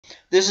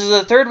this is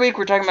the third week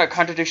we're talking about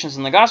contradictions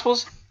in the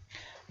Gospels.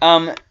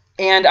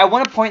 And I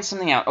want to point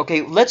something out.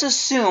 Okay, let's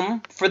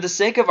assume, for the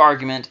sake of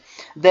argument,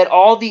 that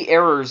all the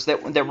errors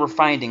that we're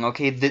finding,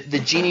 okay, the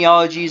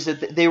genealogies,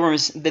 that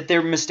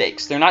they're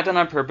mistakes. They're not done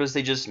on purpose.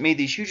 They just made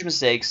these huge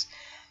mistakes.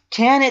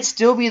 Can it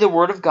still be the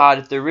Word of God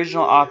if the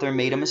original author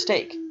made a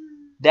mistake?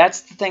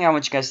 That's the thing I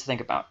want you guys to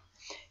think about.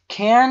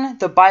 Can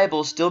the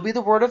Bible still be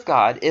the Word of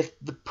God if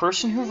the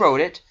person who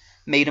wrote it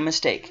made a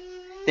mistake?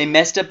 They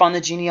messed up on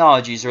the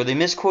genealogies, or they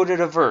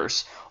misquoted a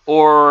verse,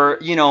 or,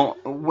 you know,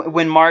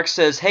 when Mark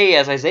says, hey,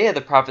 as Isaiah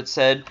the prophet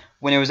said,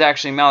 when it was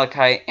actually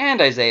Malachi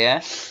and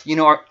Isaiah, you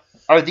know,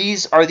 are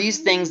these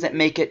things that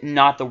make it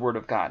not the Word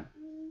of God?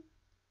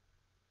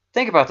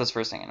 Think about this for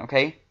a second,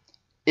 okay?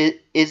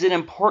 Is it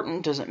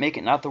important? Does it make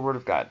it not the Word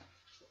of God?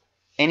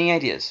 Any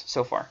ideas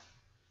so far?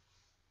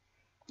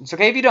 It's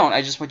okay if you don't.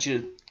 I just want you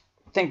to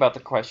think about the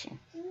question.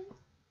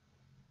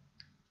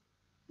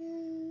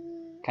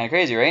 Kind of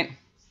crazy, right?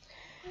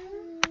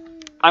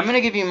 I'm going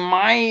to give you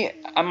my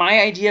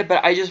idea,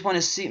 but I just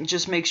want to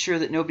just make sure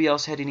that nobody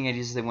else had any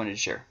ideas they wanted to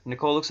share.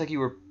 Nicole, looks like you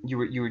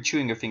were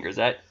chewing your fingers.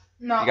 That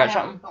no, you got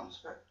something?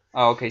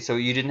 Oh, okay. So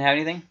you didn't have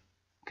anything?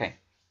 Okay.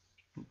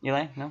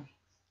 Eli, no.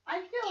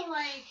 I feel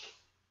like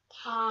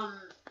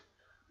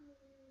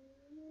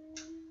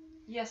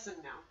yes and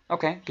no.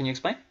 Okay. Can you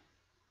explain?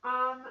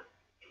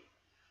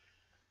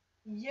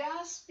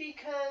 Yes,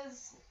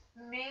 because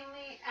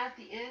mainly at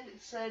the end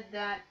it said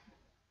that,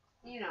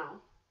 you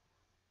know,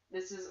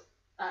 this is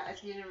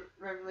at the end of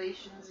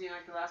Revelations, you know,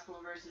 like the last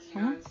couple of verses,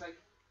 you know, it's like,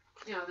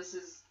 you know, this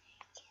is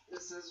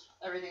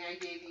everything I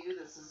gave you.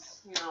 This is,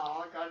 you know,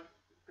 all God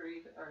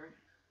breathed or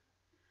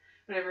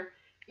whatever.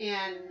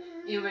 And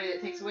anybody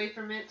that takes away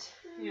from it,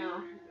 you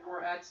know,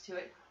 or adds to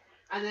it.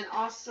 And then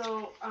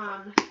also,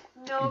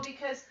 no,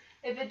 because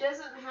if it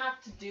doesn't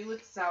have to do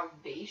with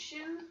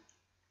salvation,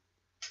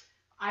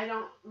 I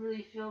don't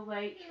really feel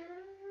like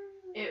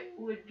it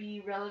would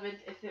be relevant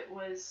if it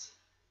was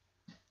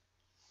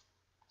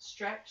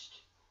stretched.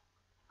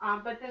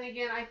 But then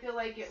again, I feel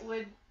like it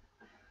would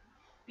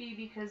be,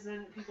 because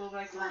then people are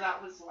like, well,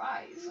 that was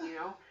lies, you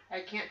know?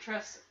 I can't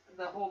trust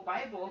the whole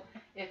Bible.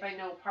 If I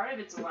know part of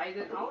it's a lie,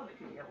 then all of it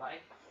could be a lie.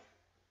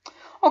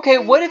 Okay,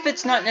 what if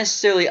it's not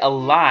necessarily a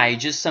lie,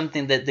 just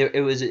something that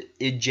it was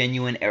a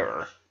genuine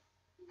error?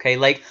 Okay,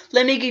 like,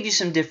 let me give you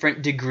some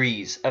different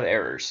degrees of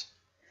errors.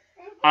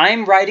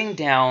 I'm writing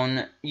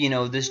down, you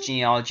know, this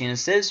genealogy, and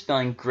instead of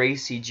spelling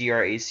Gracie,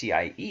 Gracie,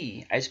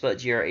 I spell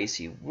it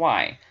Gracy.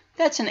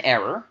 That's an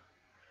error.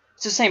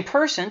 It's the same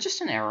person,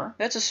 just an error.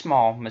 That's a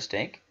small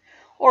mistake.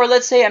 Or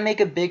let's say I make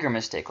a bigger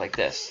mistake like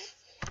this.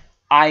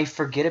 I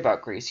forget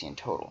about Gracie in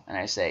total, and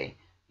I say,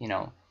 you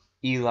know,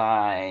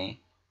 Eli,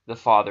 the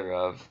father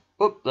of,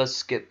 let's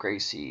skip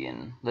Gracie,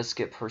 and let's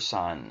skip her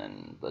son,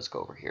 and let's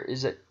go over here.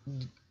 Is it?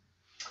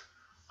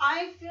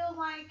 I feel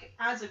like,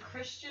 as a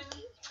Christian,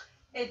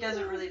 it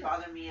doesn't really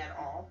bother me at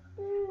all.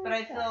 But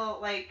I feel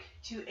like,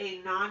 to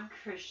a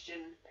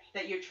non-Christian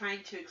that you're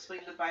trying to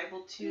explain the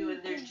Bible to,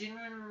 and they're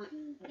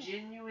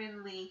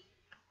genuinely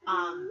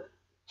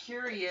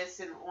curious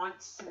and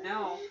wants to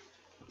know,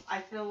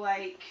 I feel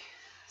like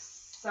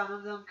some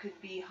of them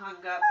could be hung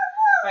up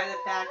by the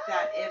fact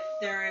that if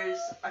there is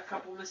a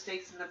couple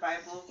mistakes in the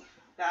Bible,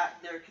 that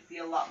there could be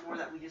a lot more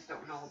that we just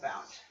don't know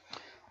about.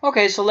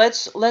 Okay, so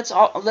let's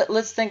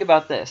think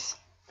about this.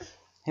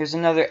 Here's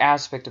another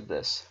aspect of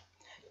this.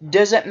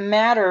 Does it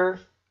matter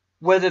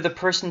whether the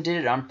person did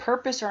it on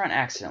purpose or on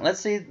accident? Let's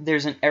say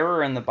there's an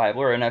error in the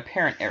Bible, or an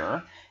apparent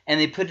error, and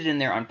they put it in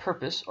there on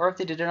purpose, or if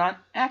they did it on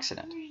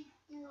accident.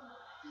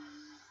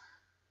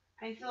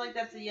 I feel like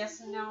that's a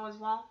yes and no as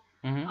well.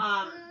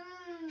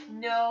 Mm-hmm.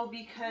 No,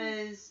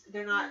 because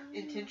they're not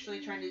intentionally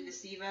trying to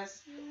deceive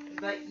us,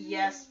 but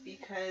yes,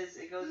 because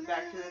it goes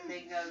back to the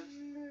thing of,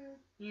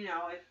 you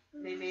know, if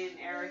they made an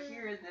error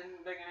here, then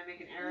they're going to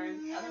make an error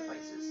in other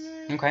places.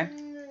 Okay.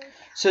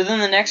 So then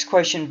the next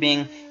question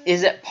being,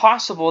 is it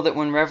possible that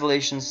when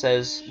Revelation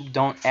says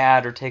don't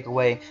add or take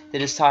away,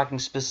 that it's talking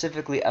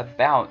specifically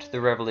about the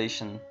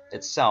Revelation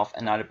itself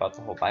and not about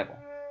the whole Bible?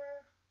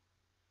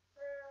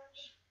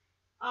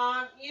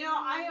 You know,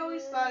 I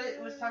always thought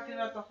it was talking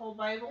about the whole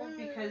Bible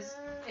because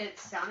it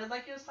sounded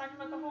like it was talking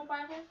about the whole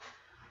Bible,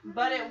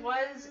 but it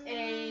was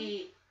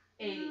a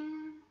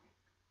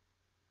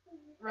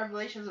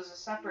Revelations was a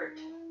separate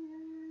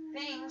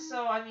thing,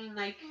 so I mean,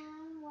 like,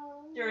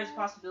 there is a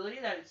possibility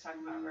that it's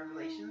talking about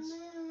Revelations.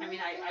 I mean,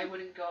 I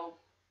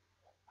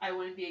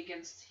wouldn't be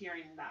against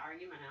hearing that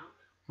argument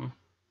out.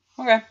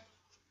 Okay.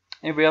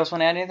 Anybody else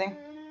want to add anything?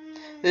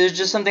 There's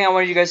just something I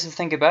wanted you guys to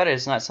think about.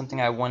 It's not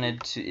something I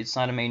wanted to, it's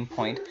not a main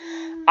point.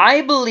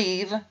 I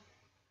believe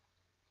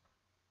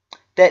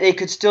that it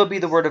could still be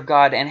the Word of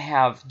God and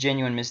have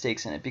genuine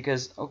mistakes in it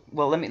because,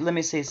 well, let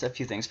me say a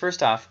few things.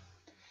 First off,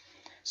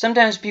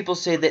 sometimes people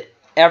say that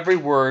every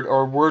word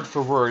or word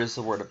for word is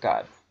the Word of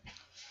God.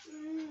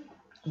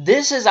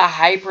 This is a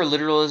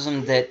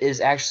hyperliteralism that is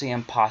actually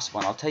impossible,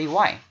 and I'll tell you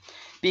why.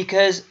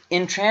 Because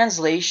in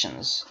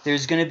translations,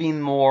 there's going to be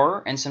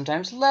more and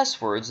sometimes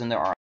less words than there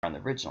are in the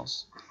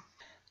originals.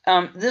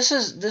 This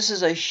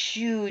is a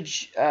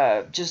huge,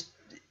 just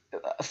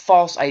a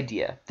false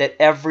idea that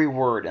every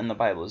word in the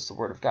Bible is the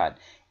Word of God.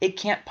 It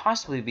can't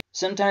possibly be.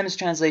 Sometimes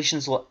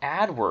translations will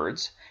add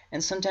words,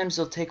 and sometimes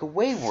they'll take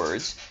away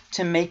words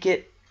to make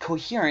it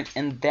coherent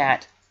in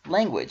that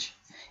language.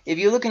 If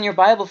you look in your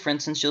Bible, for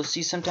instance, you'll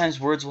see sometimes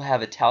words will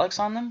have italics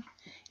on them.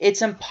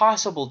 It's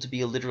impossible to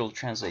be a literal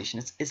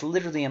translation. It's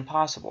literally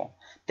impossible.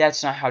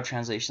 That's not how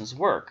translations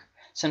work.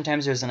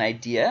 Sometimes there's an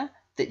idea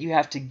that you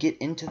have to get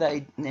into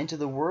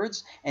the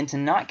words, and to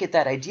not get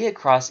that idea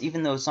across,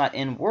 even though it's not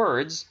in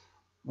words,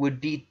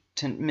 would be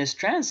to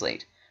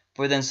mistranslate.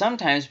 But then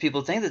sometimes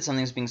people think that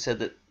something's being said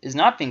that is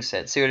not being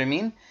said. See what I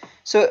mean?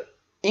 So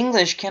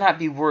English cannot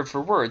be word for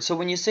word. So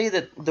when you say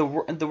that the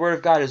Word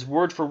of God is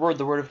word for word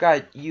the Word of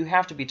God, you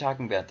have to be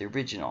talking about the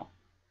original.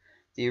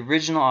 The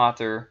original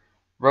author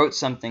wrote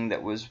something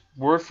that was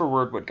word for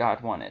word what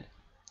God wanted.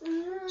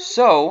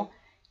 So,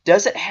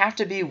 does it have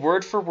to be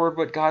word for word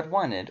what God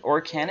wanted?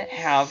 Or can it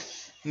have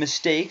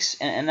mistakes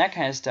and that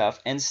kind of stuff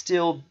and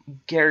still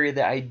carry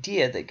the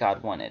idea that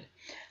God wanted?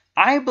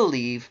 I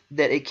believe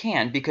that it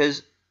can,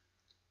 because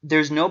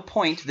there's no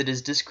point that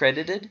is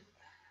discredited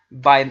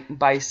by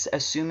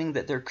assuming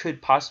that there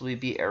could possibly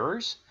be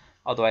errors,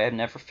 although I have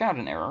never found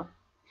an error.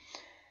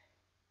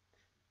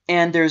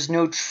 And there's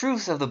no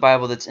truth of the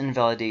Bible that's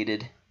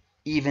invalidated,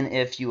 even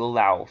if you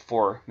allow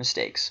for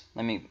mistakes.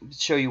 Let me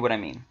show you what I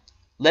mean.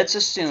 Let's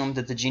assume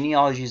that the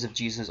genealogies of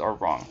Jesus are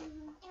wrong.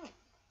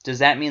 Does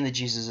that mean that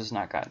Jesus is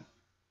not God?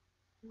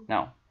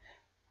 No.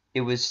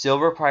 It would still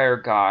require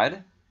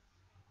God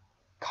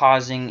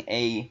causing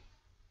a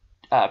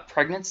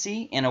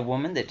pregnancy in a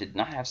woman that did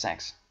not have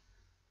sex.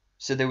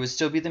 So there would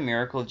still be the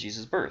miracle of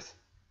Jesus' birth.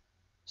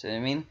 So I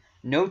mean,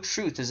 no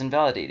truth is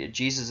invalidated.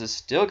 Jesus is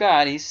still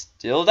God. He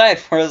still died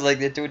for us.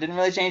 Like, it didn't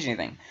really change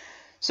anything.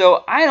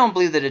 So I don't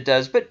believe that it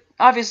does, but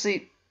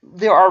obviously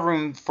there are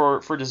room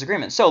for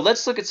disagreement. So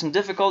let's look at some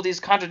difficulties,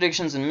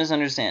 contradictions, and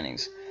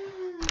misunderstandings.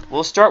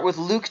 We'll start with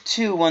Luke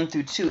 2, 1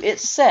 through 2. It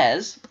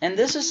says, and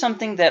this is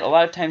something that a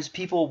lot of times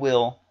people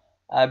will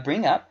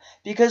bring up,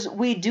 because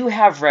we do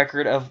have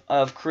record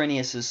of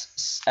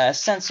Quirinius'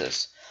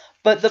 census.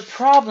 But the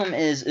problem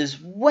is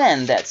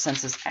when that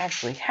census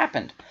actually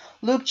happened.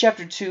 Luke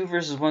chapter 2,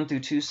 verses 1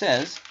 through 2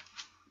 says,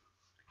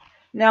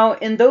 "Now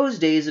in those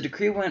days a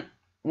decree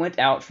went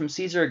out from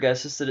Caesar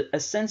Augustus that a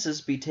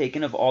census be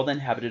taken of all the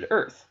inhabited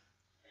earth.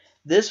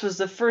 This was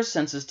the first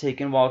census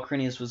taken while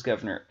Quirinius was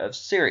governor of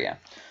Syria."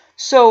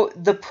 So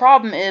the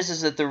problem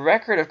is that the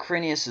record of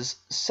Quirinius'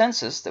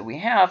 census that we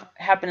have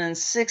happened in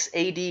 6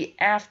 AD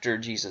after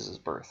Jesus'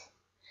 birth.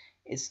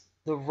 It's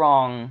the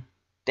wrong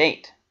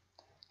date.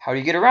 How do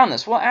you get around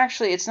this? Well,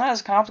 actually, it's not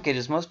as complicated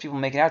as most people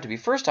make it out to be.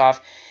 First off,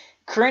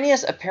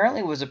 Quirinius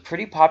apparently was a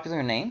pretty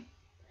popular name,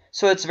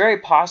 so it's very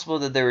possible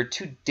that there were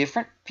two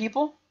different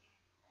people.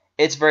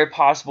 It's very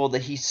possible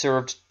that he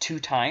served 2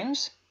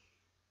 times.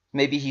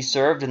 Maybe he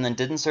served and then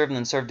didn't serve and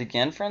then served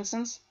again, for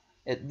instance.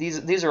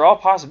 These are all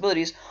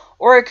possibilities.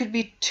 Or it could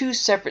be 2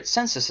 separate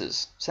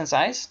censuses.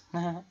 Censi?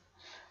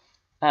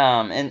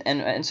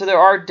 And so there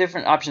are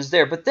different options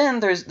there. But then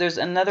there's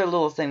another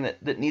little thing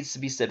that needs to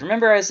be said.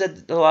 Remember, I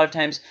said that a lot of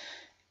times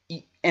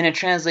in a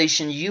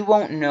translation you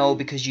won't know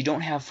because you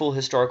don't have full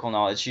historical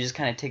knowledge. You just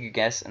kind of take a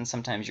guess, and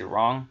sometimes you're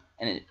wrong.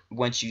 And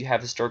once you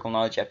have historical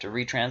knowledge, you have to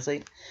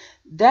retranslate.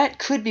 That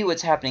could be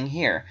what's happening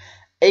here.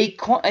 A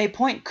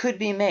point could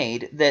be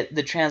made that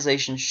the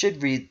translation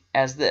should read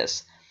as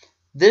this.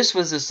 This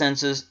was the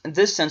census.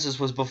 This census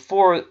was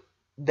before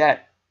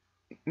that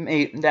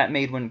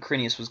made when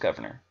Quirinius was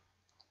governor.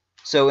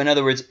 So in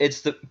other words,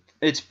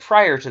 it's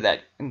prior to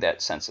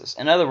that census.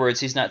 In other words,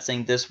 he's not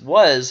saying this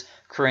was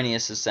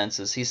Quirinius'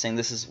 census. He's saying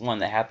this is one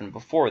that happened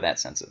before that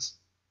census.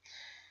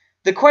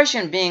 The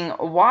question being,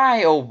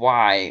 why, oh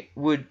why,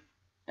 would,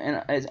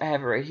 and I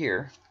have it right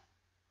here.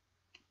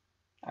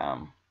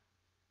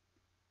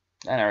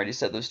 And I already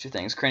said those 2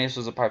 things. Quirinius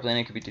was a popular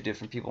name. It could be 2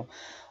 different people.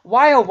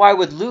 Why, oh why,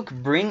 would Luke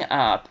bring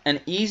up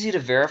an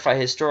easy-to-verify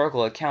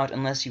historical account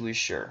unless he was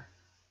sure?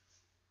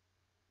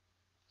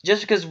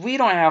 Just because we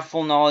don't have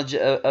full knowledge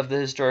of the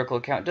historical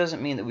account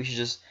doesn't mean that we should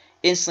just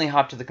instantly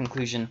hop to the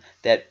conclusion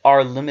that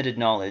our limited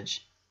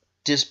knowledge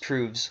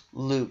disproves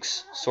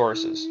Luke's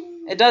sources.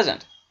 It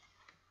doesn't.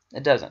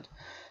 It doesn't.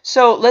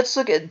 So let's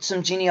look at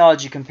some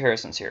genealogy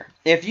comparisons here.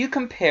 If you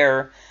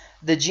compare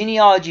the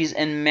genealogies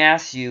in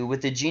Matthew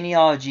with the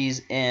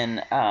genealogies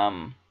in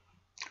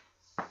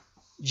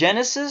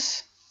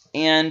Genesis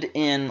and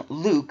in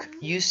Luke,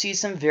 you see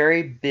some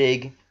very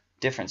big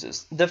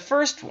differences. The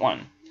first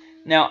one,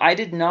 now I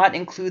did not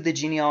include the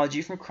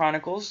genealogy from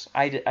Chronicles.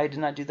 I did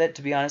not do that.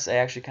 To be honest, I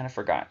actually kind of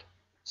forgot.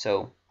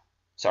 So,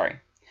 sorry.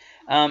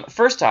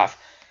 First off,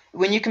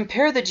 when you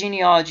compare the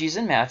genealogies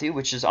in Matthew,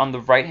 which is on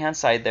the right-hand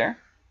side there,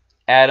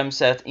 Adam,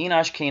 Seth,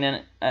 Enosh,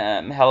 Canaan,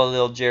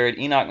 Mahalalel, Jared,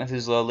 Enoch,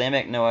 Methuselah,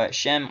 Lamech, Noah,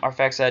 Shem,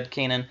 Arphaxad,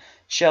 Canaan,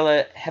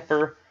 Shelah,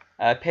 Heper,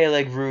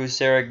 Peleg, Ru,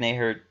 Serug,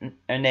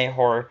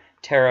 Nahor,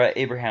 Terah,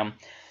 Abraham.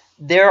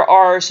 There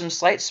are some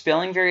slight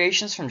spelling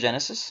variations from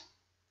Genesis,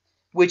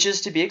 which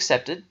is to be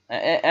expected.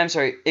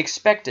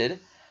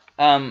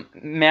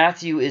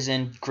 Matthew is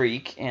in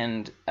Greek,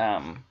 and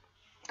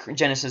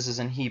Genesis is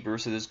in Hebrew,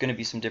 so there's going to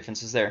be some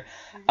differences there.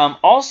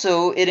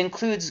 Also, it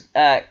includes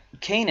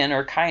Canaan,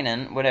 or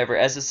Kainan, whatever,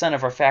 as the son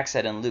of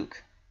Arphaxad in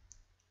Luke.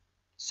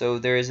 So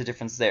there is a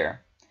difference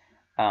there.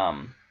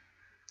 I'm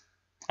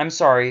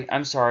sorry.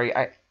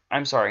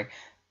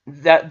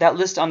 That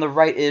list on the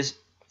right is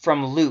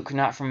from Luke,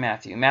 not from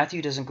Matthew.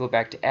 Matthew doesn't go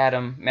back to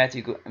Adam.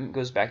 Matthew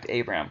goes back to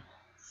Abraham.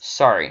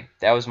 Sorry,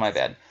 that was my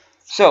bad.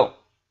 So,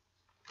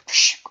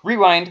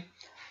 rewind.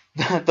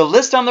 The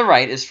list on the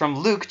right is from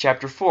Luke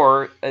chapter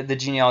 4, the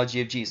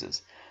genealogy of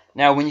Jesus.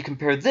 Now, when you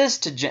compare this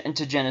to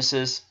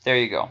Genesis, there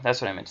you go.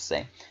 That's what I meant to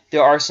say.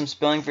 There are some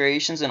spelling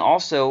variations, and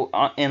also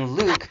in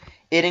Luke,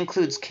 it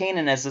includes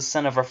Canaan as the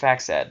son of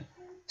Arphaxad.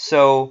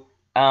 So,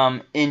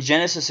 in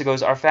Genesis, it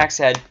goes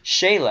Arphaxad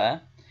Shelah.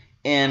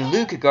 In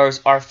Luke, it goes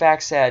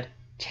Arphaxad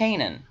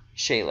Canaan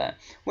Shelah,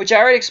 which I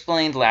already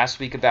explained last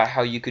week about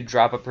how you could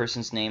drop a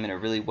person's name and it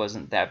really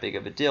wasn't that big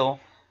of a deal.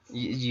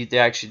 They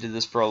actually did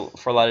this for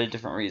a lot of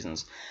different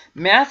reasons.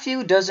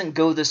 Matthew doesn't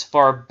go this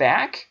far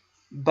back,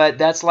 but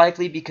that's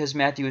likely because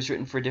Matthew was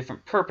written for a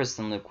different purpose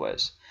than Luke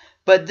was.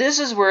 But this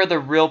is where the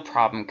real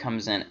problem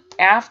comes in.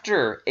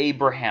 After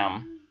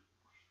Abraham,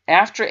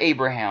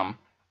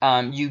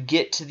 you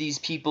get to these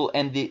people,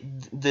 and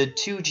the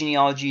two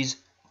genealogies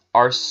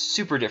are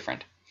super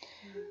different.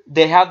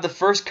 They have the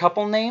first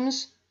couple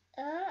names,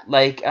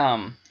 like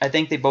I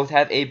think they both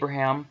have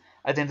Abraham.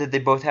 I think that they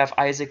both have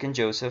Isaac and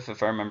Joseph,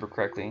 if I remember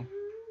correctly.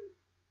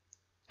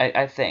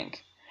 I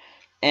think.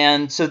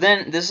 And so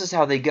then this is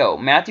how they go.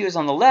 Matthew is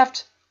on the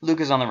left, Luke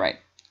is on the right.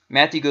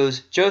 Matthew goes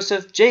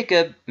Joseph,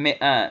 Jacob,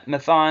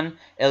 Mathan,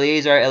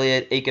 Eleazar,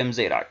 Eliad, Achim,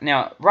 Zadok.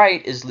 Now,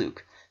 right is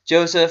Luke.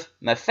 Joseph,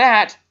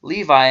 Mathat,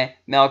 Levi,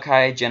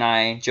 Melchi,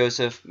 Jenai,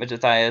 Joseph,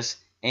 Mattathias,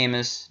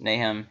 Amos,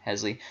 Nahum,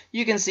 Hesli.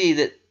 You can see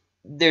that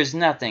there's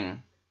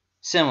nothing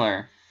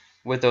similar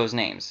with those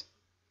names.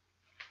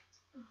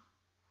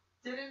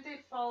 Didn't they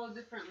follow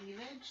different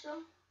lineage,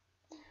 though?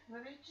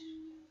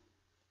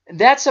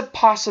 That's a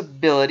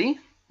possibility.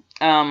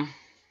 It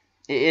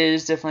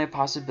is definitely a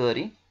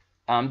possibility.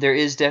 There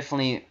is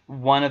definitely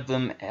one of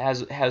them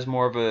has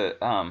more of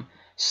a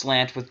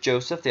slant with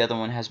Joseph. The other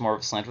one has more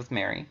of a slant with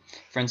Mary.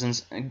 For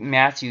instance,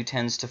 Matthew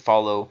tends to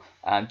follow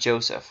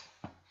Joseph.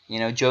 You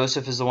know,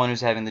 Joseph is the one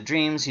who's having the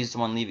dreams. He's the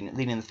one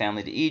leading the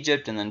family to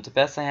Egypt and then to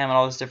Bethlehem and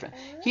all this different.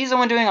 He's the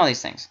one doing all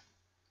these things.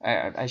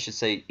 I should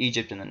say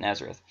Egypt and then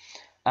Nazareth.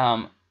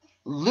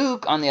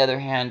 Luke, on the other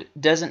hand,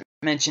 doesn't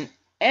mention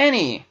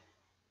any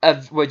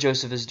of what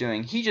Joseph is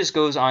doing. He just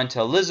goes on to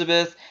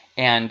Elizabeth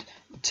and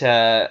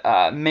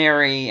to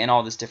Mary and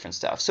all this different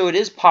stuff. So it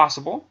is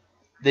possible.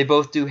 They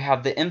both do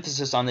have the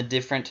emphasis on the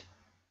different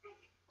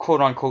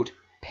quote-unquote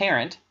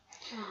parent.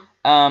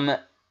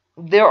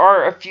 There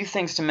are a few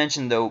things to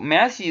mention, though.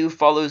 Matthew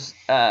follows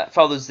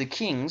the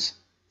kings.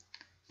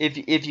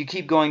 If you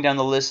keep going down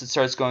the list, it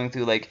starts going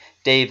through like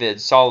David,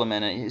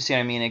 Solomon. You see what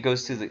I mean? It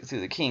goes through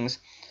the kings,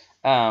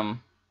 or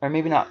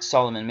maybe not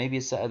Solomon. Maybe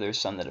it's the other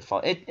son that it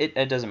follows.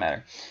 It doesn't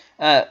matter.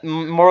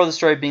 Moral of the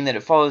story being that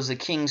it follows the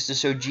kings to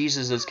show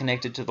Jesus as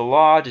connected to the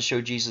law, to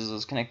show Jesus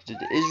as connected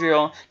to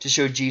Israel, to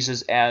show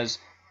Jesus as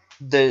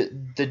the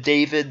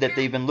David that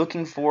they've been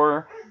looking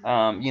for.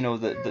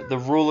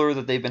 The ruler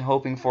that they've been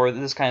hoping for,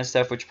 this kind of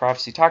stuff which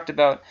prophecy talked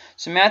about.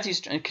 So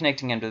Matthew's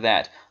connecting him to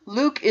that.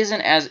 Luke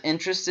isn't as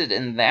interested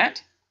in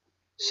that,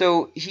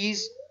 so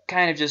he's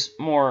kind of just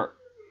more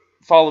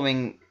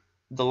following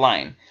the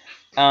line.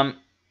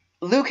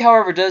 Luke,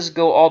 however, does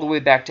go all the way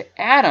back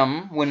to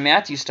Adam when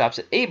Matthew stops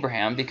at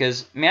Abraham,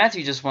 because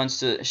Matthew just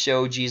wants to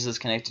show Jesus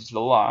connected to the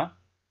law,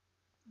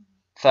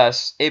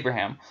 thus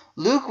Abraham.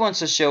 Luke wants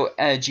to show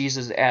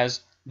Jesus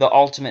as the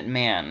ultimate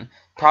man,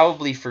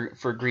 probably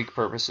for Greek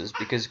purposes,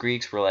 because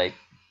Greeks were like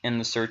in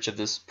the search of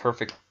this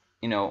perfect,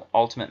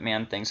 ultimate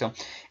man thing. So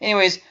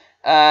anyways,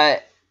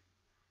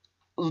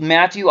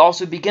 Matthew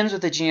also begins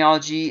with the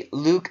genealogy.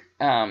 Luke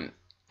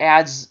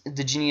adds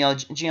the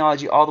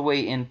genealogy all the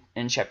way in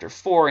chapter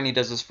 4, and he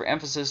does this for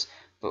emphasis,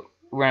 but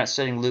we're not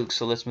studying Luke,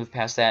 so let's move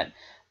past that.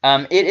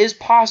 It is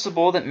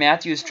possible that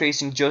Matthew is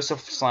tracing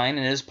Joseph's line,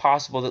 and it is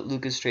possible that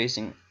Luke is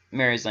tracing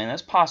Mary's line.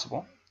 That's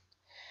possible.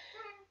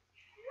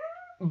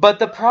 But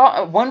the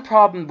one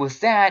problem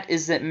with that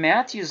is that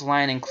Matthew's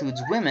line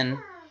includes women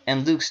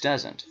and Luke's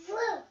doesn't.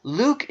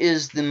 Luke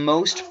is the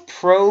most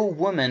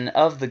pro-woman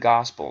of the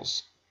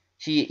Gospels.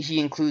 He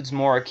includes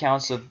more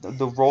accounts of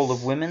the role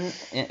of women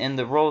in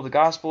the role of the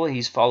Gospel.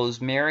 He follows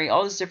Mary,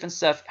 all this different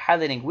stuff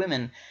highlighting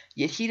women,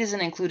 yet he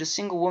doesn't include a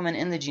single woman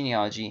in the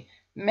genealogy.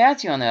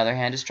 Matthew, on the other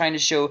hand, is trying to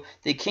show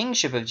the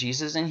kingship of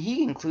Jesus, and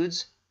he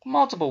includes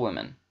multiple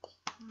women.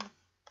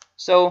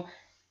 So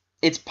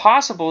it's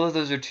possible that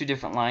those are two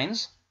different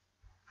lines.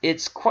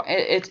 It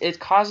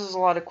causes a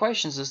lot of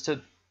questions as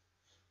to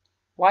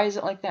why is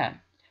it like that.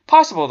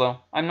 Possible, though.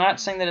 I'm not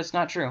saying that it's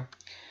not true.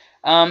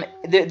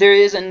 There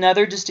is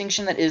another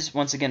distinction that is,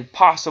 once again,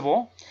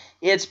 possible.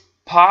 It's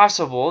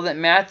possible that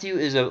Matthew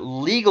is a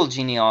legal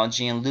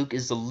genealogy and Luke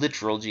is the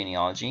literal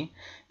genealogy,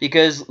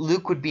 because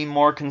Luke would be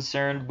more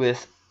concerned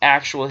with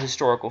actual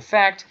historical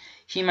fact.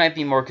 He might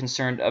be more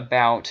concerned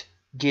about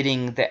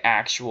getting the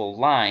actual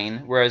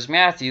line, whereas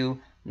Matthew,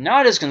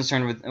 not as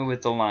concerned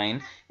with the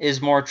line,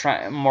 is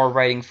more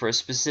writing for a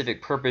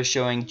specific purpose,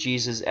 showing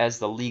Jesus as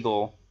the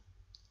legal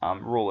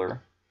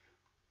ruler.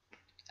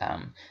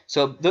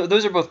 So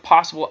those are both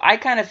possible. I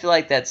kind of feel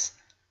like that's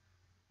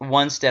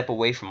one step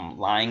away from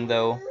lying,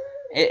 though.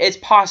 It's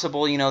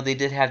possible, they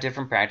did have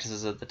different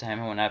practices at the time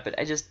and whatnot, but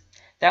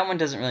that one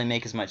doesn't really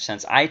make as much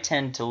sense. I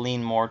tend to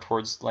lean more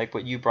towards like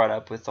what you brought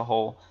up with the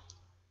whole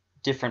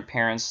different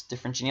parents,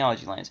 different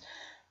genealogy lines,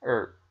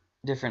 or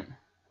different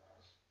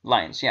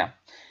lines, yeah.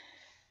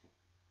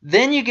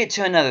 Then you get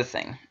to another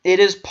thing. It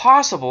is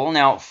possible,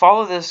 now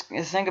follow this,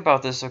 think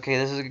about this, okay,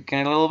 this is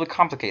getting a little bit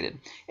complicated.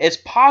 It's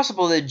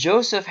possible that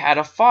Joseph had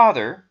a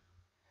father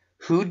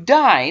who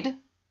died,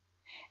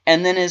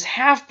 and then his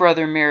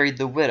half-brother married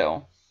the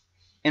widow,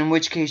 in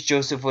which case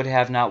Joseph would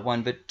have not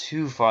one but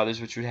two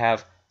fathers, which would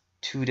have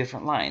two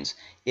different lines,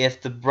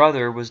 if the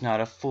brother was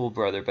not a full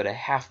brother, but a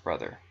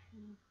half-brother.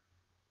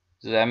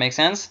 Does that make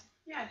sense?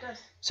 Yeah, it does.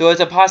 So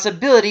it's a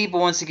possibility, but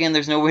once again,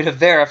 there's no way to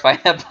verify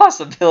that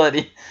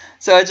possibility.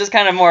 So it's just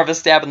kind of more of a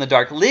stab in the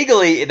dark.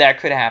 Legally, that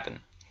could happen.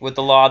 With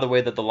the law, the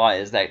way that the law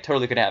is, that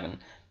totally could happen.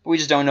 But we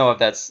just don't know if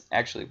that's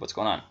actually what's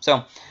going on.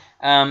 So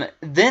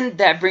then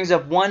that brings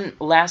up one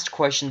last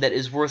question that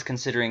is worth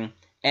considering.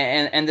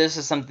 And this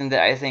is something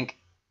that I think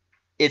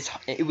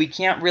we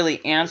can't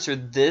really answer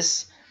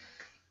this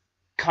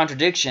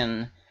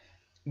contradiction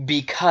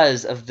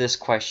because of this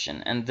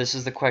question. And this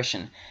is the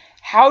question.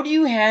 How do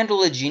you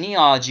handle a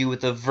genealogy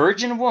with a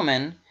virgin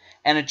woman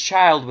and a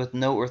child with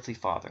no earthly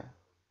father?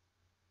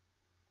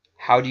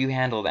 How do you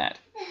handle that?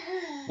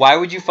 Why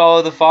would you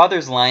follow the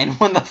father's line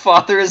when the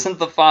father isn't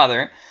the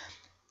father?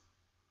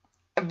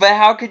 But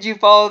how could you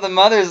follow the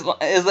mother's line?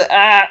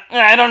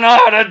 I don't know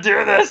how to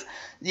do this.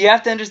 You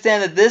have to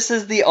understand that this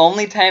is the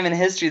only time in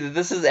history that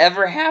this has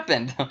ever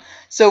happened.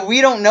 So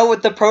we don't know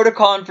what the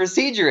protocol and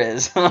procedure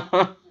is.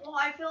 Well,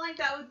 I feel like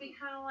that would be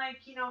kind of like,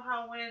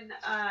 how when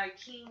a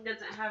king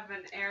doesn't have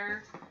an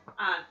heir,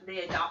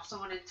 they adopt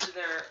someone into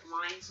their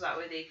line so that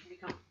way they can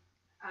become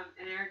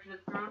an heir to the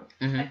throne.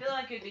 Mm-hmm. I feel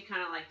like it would be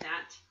kind of like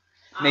that.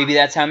 Maybe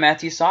that's how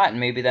Matthew saw it, and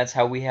maybe that's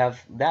how we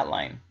have that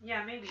line.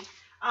 Yeah, maybe.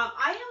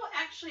 I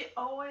actually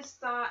always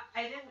thought,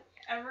 I didn't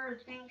ever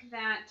think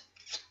that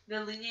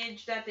the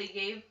lineage that they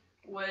gave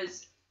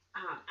was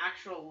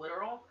actual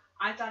literal.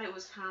 I thought it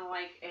was kind of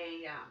like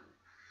a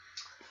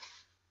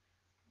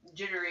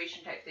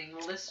generation type thing.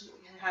 Well, this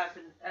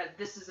happened.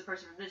 This is the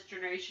person from this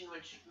generation,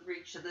 which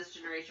reached to this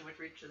generation, which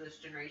reached to this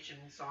generation,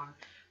 and so on,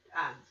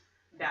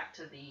 back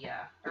to the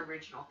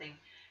original thing.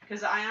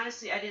 Because I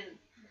honestly,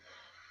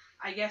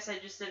 I guess I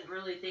just didn't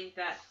really think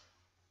that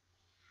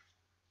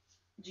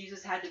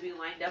Jesus had to be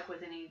lined up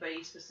with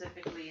anybody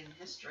specifically in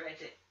history. I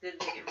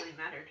didn't think it really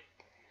mattered.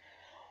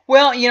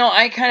 Well,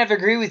 I kind of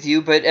agree with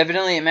you, but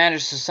evidently it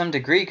matters to some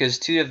degree because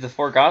 2 of the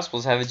 4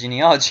 Gospels have a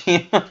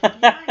genealogy. Yeah,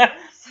 I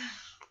guess.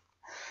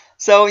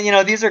 So,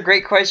 these are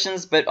great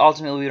questions, but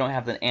ultimately we don't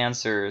have the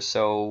answer,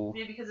 so...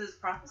 Maybe because it's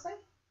prophesied?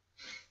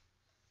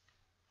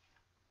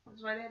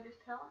 That's why they had to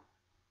tell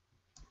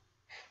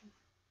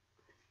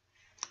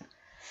it?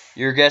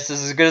 Your guess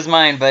is as good as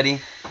mine,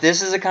 buddy.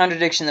 This is a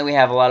contradiction that we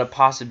have a lot of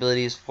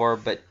possibilities for,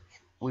 but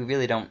we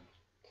really don't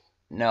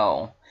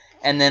know.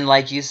 And then,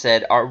 like you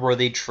said, were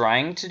they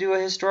trying to do a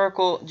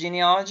historical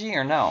genealogy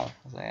or no?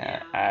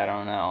 Yeah. I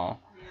don't know.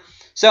 Yeah.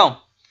 So...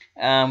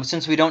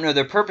 since we don't know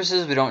their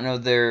purposes, we don't know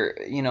their,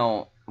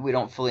 we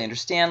don't fully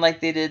understand like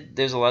they did,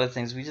 there's a lot of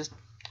things we just,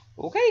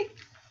 okay.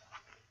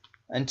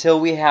 Until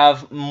we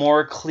have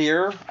more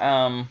clear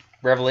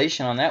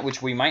revelation on that,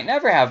 which we might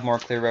never have more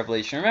clear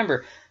revelation.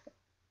 Remember,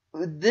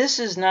 this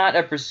is not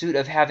a pursuit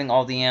of having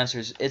all the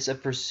answers. It's a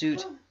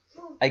pursuit,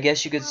 I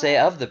guess you could say,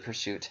 of the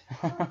pursuit.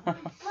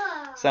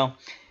 So,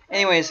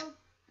 anyways,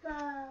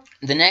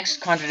 the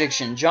next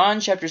contradiction, John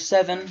chapter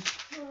 7,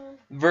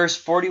 verse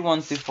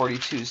 41 through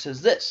 42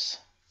 says this.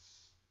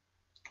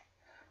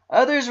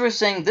 Others were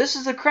saying, this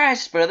is the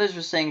Christ, but others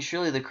were saying,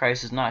 surely the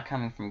Christ is not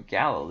coming from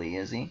Galilee,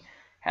 is he?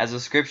 Has the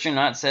scripture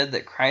not said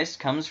that Christ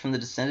comes from the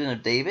descendant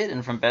of David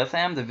and from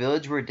Bethlehem, the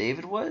village where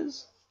David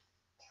was?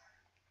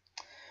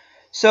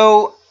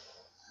 So,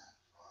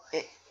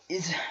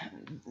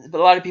 a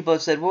lot of people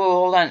have said, whoa,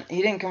 hold on,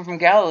 he didn't come from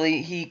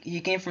Galilee,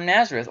 he came from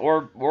Nazareth,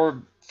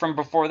 or from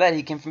before that,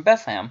 he came from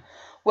Bethlehem.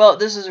 Well,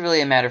 this is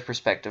really a matter of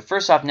perspective.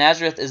 First off,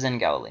 Nazareth is in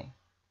Galilee,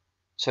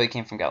 so he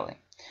came from Galilee.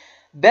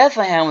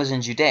 Bethlehem was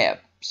in Judea,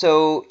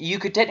 so you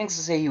could technically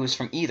say he was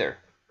from either.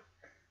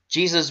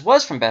 Jesus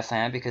was from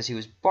Bethlehem because he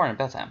was born in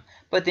Bethlehem,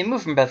 but they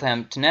moved from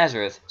Bethlehem to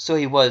Nazareth, so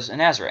he was a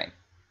Nazarite.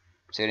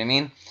 See what I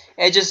mean?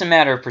 It's just a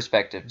matter of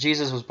perspective.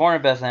 Jesus was born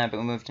in Bethlehem,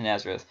 but moved to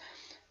Nazareth.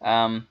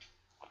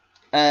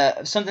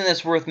 Something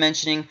that's worth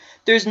mentioning,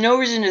 there's no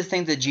reason to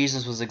think that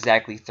Jesus was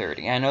exactly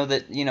 30. I know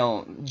that,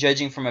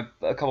 judging from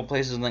a couple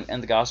places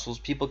in the Gospels,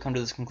 people come to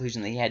this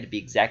conclusion that he had to be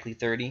exactly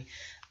 30.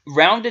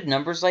 Rounded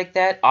numbers like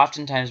that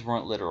oftentimes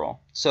weren't literal.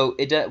 So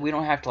we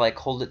don't have to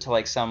hold it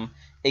to some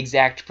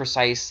exact,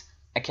 precise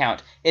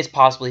account. It's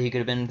possible he could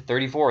have been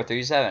 34,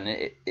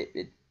 37.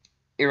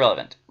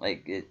 Irrelevant.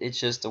 Like, it's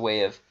just a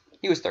way of,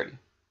 he was 30.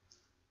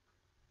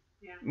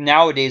 Yeah.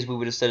 Nowadays, we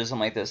would have said something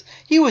like this.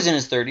 He was in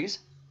his 30s.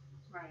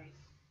 Right.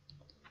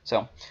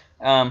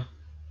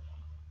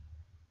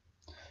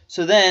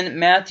 So then,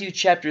 Matthew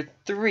chapter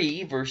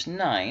 3, verse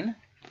 9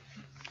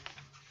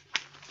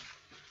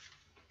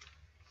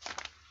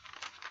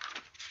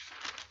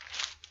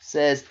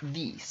 says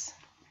these.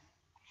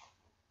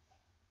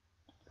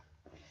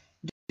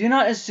 Do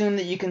not assume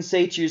that you can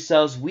say to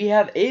yourselves, we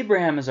have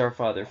Abraham as our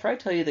father. For I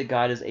tell you that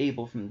God is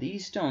able from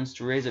these stones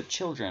to raise up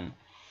children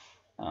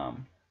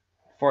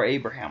for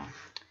Abraham.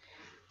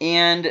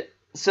 And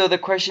so the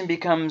question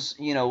becomes,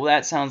 well,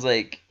 that sounds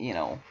like,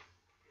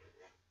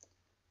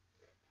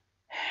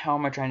 how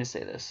am I trying to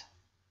say this?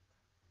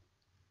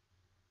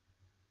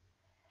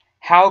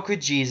 How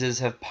could Jesus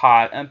have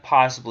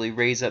possibly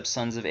raised up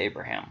sons of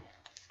Abraham?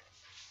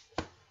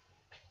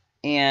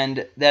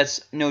 And that's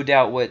no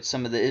doubt what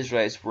some of the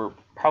Israelites were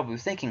probably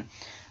thinking.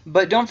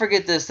 But don't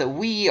forget this, that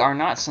we are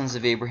not sons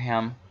of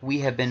Abraham. We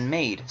have been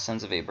made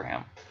sons of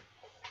Abraham.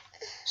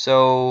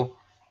 So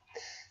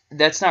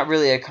that's not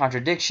really a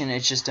contradiction.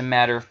 It's just a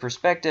matter of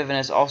perspective. And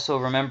it's also,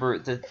 remember,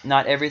 that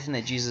not everything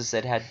that Jesus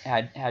said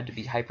had to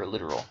be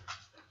hyper-literal.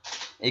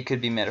 It could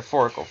be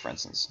metaphorical, for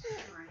instance.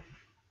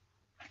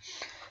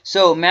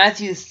 So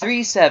Matthew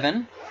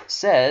 3:7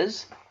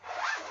 says,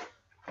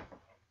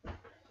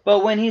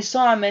 but when he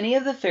saw many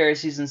of the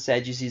Pharisees and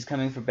Sadducees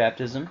coming for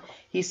baptism,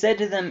 he said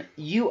to them,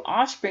 you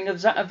offspring of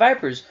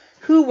vipers,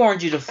 who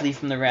warned you to flee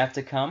from the wrath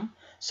to come?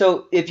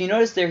 So if you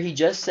notice there, he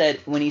just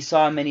said when he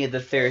saw many of the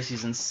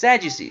Pharisees and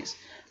Sadducees.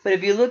 But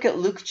if you look at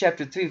Luke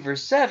chapter 3,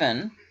 verse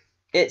 7,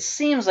 it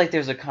seems like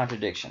there's a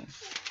contradiction.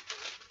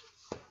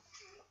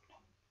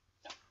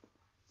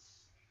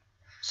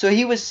 So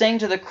he was saying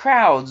to the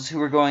crowds who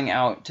were going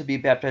out to be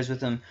baptized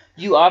with him,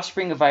 you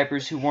offspring of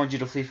vipers, who warned you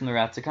to flee from the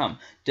wrath to come.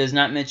 Does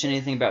not mention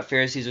anything about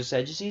Pharisees or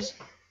Sadducees.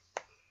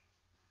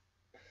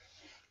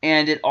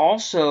 And it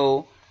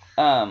also,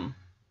 let's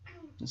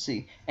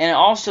see, and it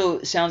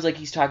also sounds like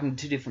he's talking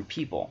to two different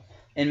people.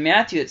 In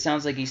Matthew, it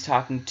sounds like he's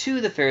talking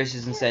to the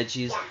Pharisees and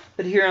Sadducees,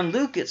 but here in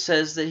Luke, it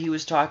says that he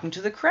was talking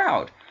to the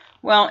crowd.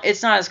 Well,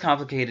 it's not as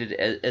complicated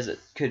as it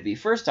could be.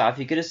 First off,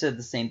 he could have said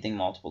the same thing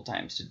multiple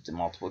times to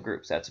multiple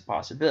groups. That's a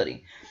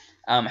possibility.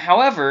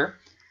 However,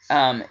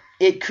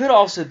 it could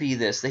also be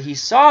this, that he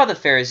saw the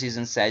Pharisees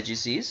and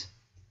Sadducees.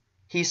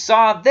 He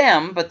saw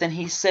them, but then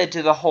he said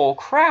to the whole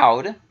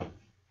crowd,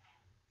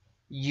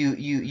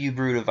 you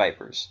brood of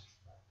vipers.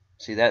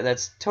 See,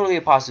 that's totally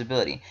a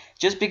possibility.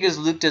 Just because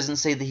Luke doesn't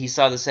say that he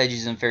saw the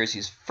Sadducees and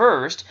Pharisees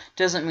first,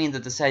 doesn't mean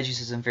that the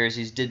Sadducees and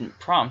Pharisees didn't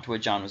prompt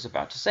what John was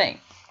about to say.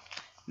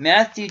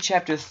 Matthew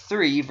chapter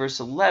 3, verse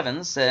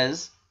 11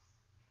 says,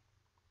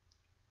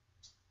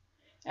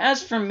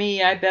 as for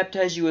me, I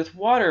baptize you with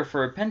water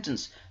for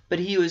repentance, but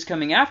he who is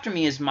coming after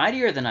me is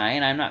mightier than I,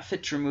 and I am not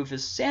fit to remove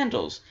his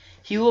sandals.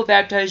 He will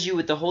baptize you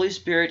with the Holy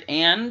Spirit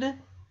and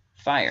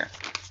fire.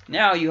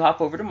 Now you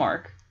hop over to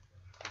Mark,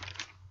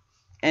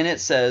 and it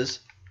says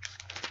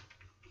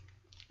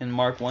in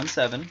Mark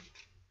 1:7,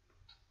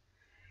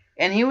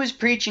 and he was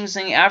preaching,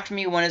 saying, after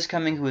me one is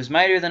coming who is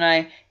mightier than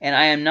I, and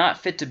I am not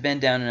fit to bend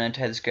down and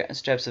untie the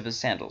straps of his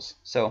sandals.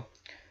 So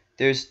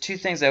there's two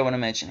things I want to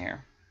mention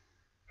here.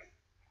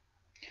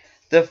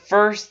 The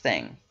first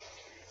thing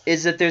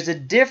is that there's a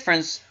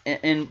difference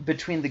in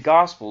between the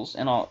Gospels,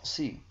 and I'll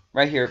see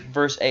right here,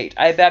 verse 8.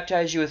 I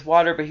baptize you with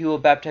water, but he will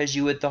baptize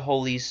you with the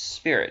Holy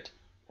Spirit.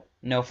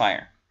 No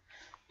fire.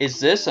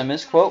 Is this a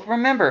misquote?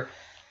 Remember,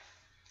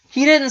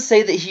 he didn't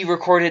say that he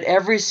recorded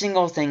every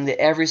single thing that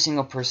every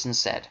single person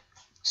said.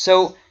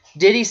 So,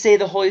 did he say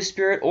the Holy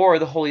Spirit or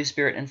the Holy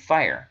Spirit and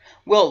fire?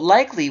 Well,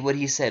 likely what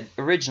he said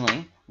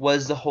originally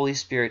was the Holy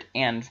Spirit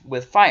and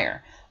with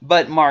fire.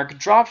 But Mark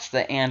dropped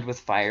the and with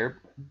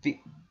fire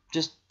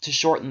just to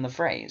shorten the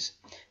phrase.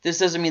 This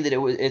doesn't mean that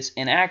it's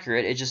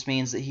inaccurate. It just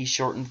means that he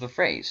shortened the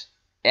phrase.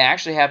 It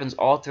actually happens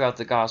all throughout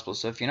the Gospels.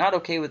 So if you're not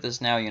okay with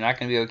this now, you're not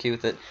going to be okay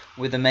with it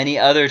with the many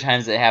other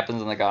times that it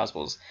happens in the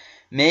Gospels.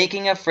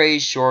 Making a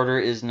phrase shorter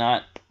is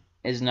not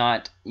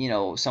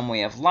some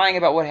way of lying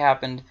about what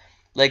happened.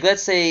 Like,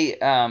 let's say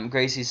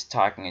Gracie's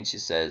talking and she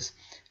says,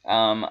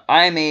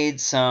 I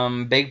made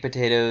some baked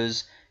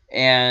potatoes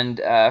and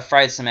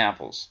fried some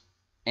apples.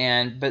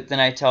 But then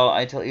I tell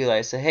Eli,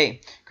 I say, hey,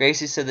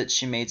 Gracie said that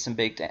she made some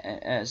baked what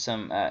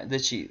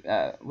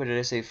did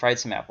I say, fried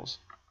some apples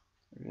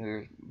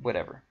or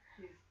whatever.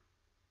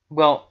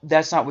 Well,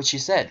 that's not what she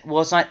said.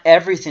 Well, it's not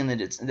everything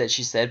that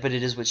she said, but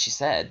it is what she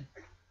said.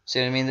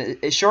 See what I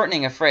mean?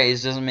 Shortening a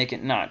phrase doesn't make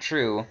it not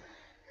true.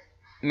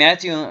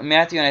 Matthew and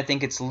I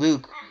think it's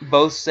Luke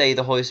both say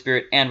the Holy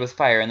Spirit and with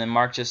fire, and then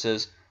Mark just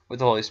says with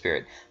the Holy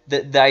Spirit.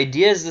 The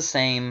idea is the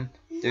same.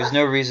 There's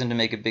no reason to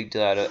make a big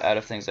deal out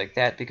of things like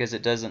that, because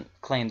it doesn't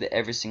claim that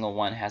every single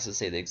one has to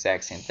say the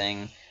exact same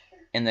thing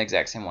in the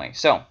exact same way.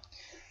 So,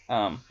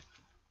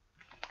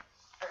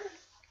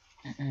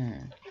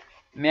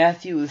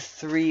 Matthew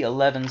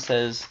 3:11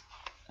 says,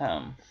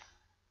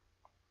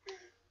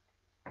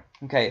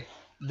 okay,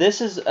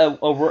 This is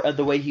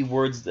the way he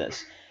words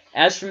this.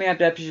 As for me, I have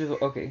baptized you.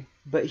 Okay.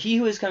 But he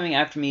who is coming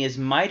after me is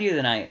mightier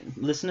than I.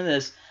 Listen to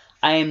this.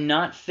 I am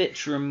not fit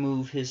to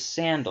remove his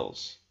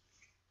sandals.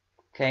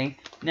 Okay.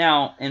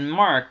 Now, in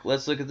Mark,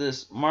 let's look at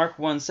this. Mark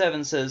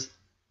 1:7 says,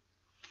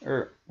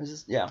 or is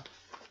this? Yeah.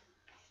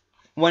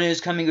 One who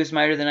is coming who is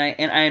mightier than I,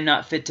 and I am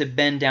not fit to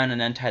bend down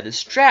and untie the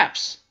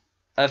straps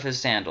of his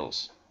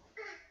sandals.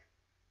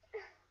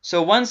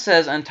 So one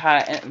says bend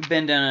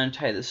down and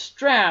untie the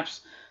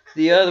straps.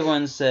 The other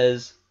one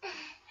says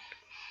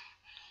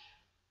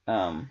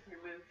Remove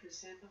his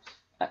sandals.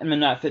 I'm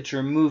not fit to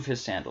remove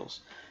his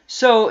sandals.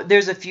 So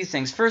there's a few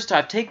things. First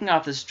off, taking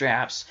off the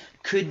straps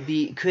could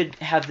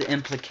have the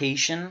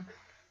implication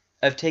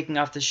of taking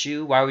off the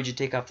shoe. Why would you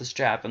take off the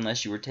strap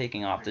unless you were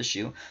taking off the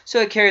shoe? So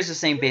it carries the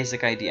same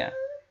basic idea.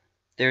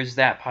 There's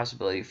that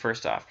possibility,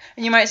 first off.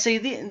 And you might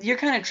say, you're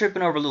kind of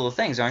tripping over little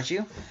things, aren't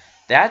you?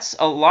 That's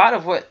a lot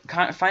of what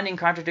finding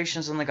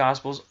contradictions in the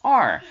Gospels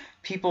are.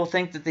 People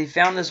think that they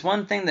found this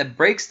one thing that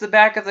breaks the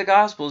back of the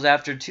Gospels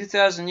after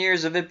 2,000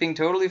 years of it being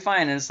totally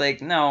fine. And it's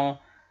like, no.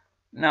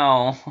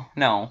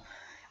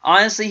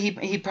 Honestly,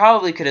 he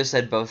probably could have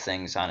said both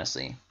things,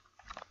 honestly.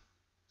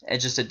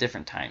 It's just at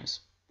different times.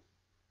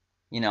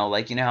 You know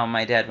how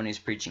my dad, when he's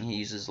preaching, he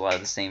uses a lot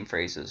of the same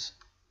phrases,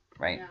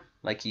 right? Yeah.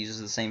 Like he uses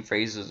the same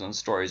phrases and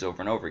stories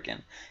over and over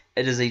again.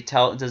 Does he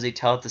tell it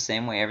the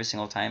same way every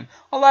single time?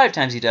 A lot of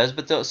times he does,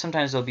 but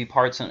sometimes there'll be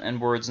parts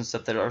and words and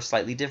stuff that are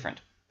slightly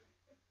different.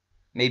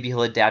 Maybe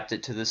he'll adapt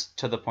it to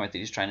the point that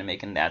he's trying to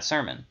make in that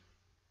sermon.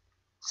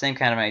 Same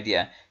kind of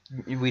idea.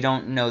 We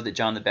don't know that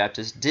John the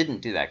Baptist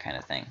didn't do that kind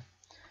of thing.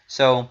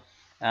 So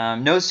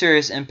no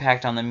serious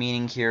impact on the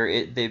meaning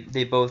here.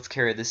 They both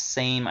carry the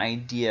same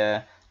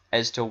idea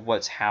as to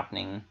what's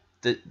happening.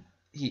 That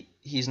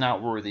he's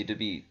not worthy to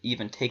be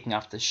even taking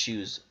off the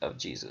shoes of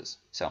Jesus.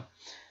 So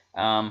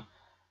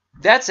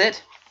that's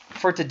it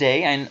for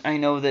today. I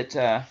know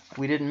that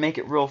we didn't make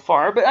it real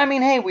far, but I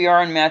mean, hey, we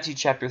are in Matthew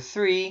chapter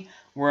 3.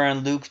 We're in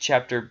Luke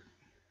chapter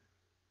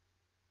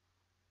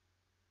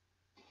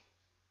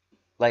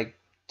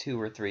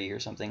 2 or 3 or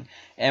something,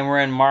 and we're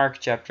in Mark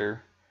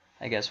chapter,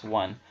 I guess,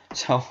 1.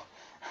 So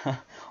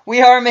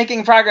we are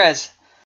making progress.